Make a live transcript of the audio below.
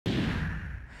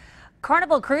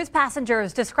Carnival cruise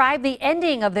passengers described the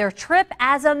ending of their trip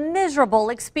as a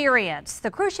miserable experience. The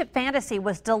cruise ship Fantasy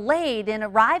was delayed in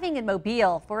arriving in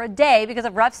Mobile for a day because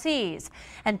of rough seas.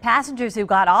 And passengers who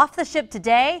got off the ship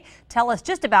today tell us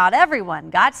just about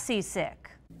everyone got seasick.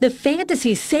 The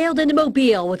Fantasy sailed into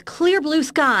Mobile with clear blue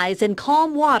skies and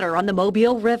calm water on the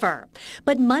Mobile River.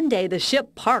 But Monday, the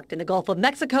ship parked in the Gulf of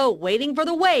Mexico, waiting for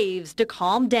the waves to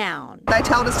calm down. They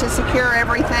told us to secure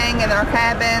everything in our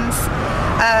cabins.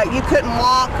 You couldn't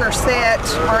walk or sit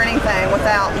or anything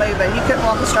without moving. You couldn't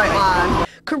walk a straight line.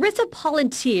 Carissa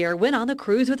Palantir went on the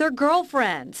cruise with her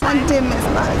girlfriends. I did miss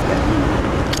my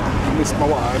husband. I miss my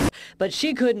wife. But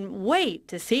she couldn't wait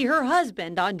to see her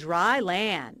husband on dry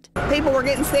land. People were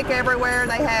getting sick everywhere.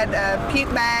 They had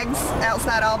puke bags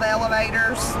outside all the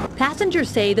elevators. Passengers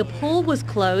say the pool was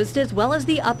closed as well as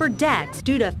the upper decks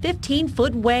due to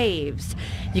 15-foot waves.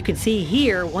 You can see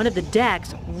here one of the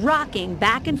decks rocking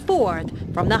back and forth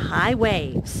from the high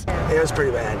waves. It was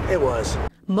pretty bad. It was.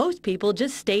 Most people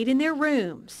just stayed in their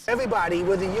rooms. Everybody,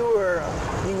 whether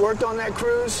you worked on that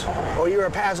cruise or you were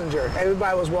a passenger,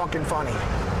 everybody was walking funny.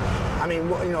 I mean,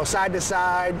 you know, side to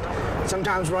side,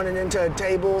 sometimes running into a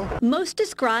table. Most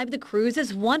describe the cruise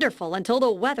as wonderful until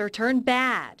the weather turned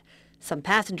bad. Some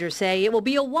passengers say it will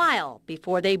be a while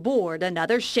before they board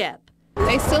another ship.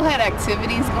 They still had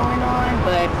activities going on,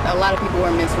 but a lot of people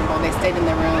were miserable. They stayed in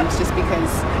their rooms just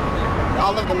because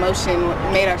all of the motion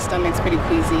made our stomachs pretty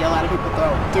queasy. A lot of people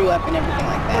threw up and everything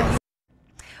like that.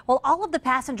 Well, all of the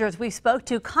passengers we spoke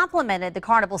to complimented the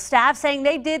Carnival staff, saying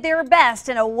they did their best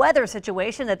in a weather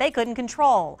situation that they couldn't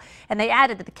control. And they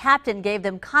added that the captain gave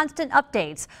them constant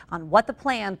updates on what the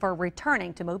plan for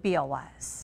returning to Mobile was.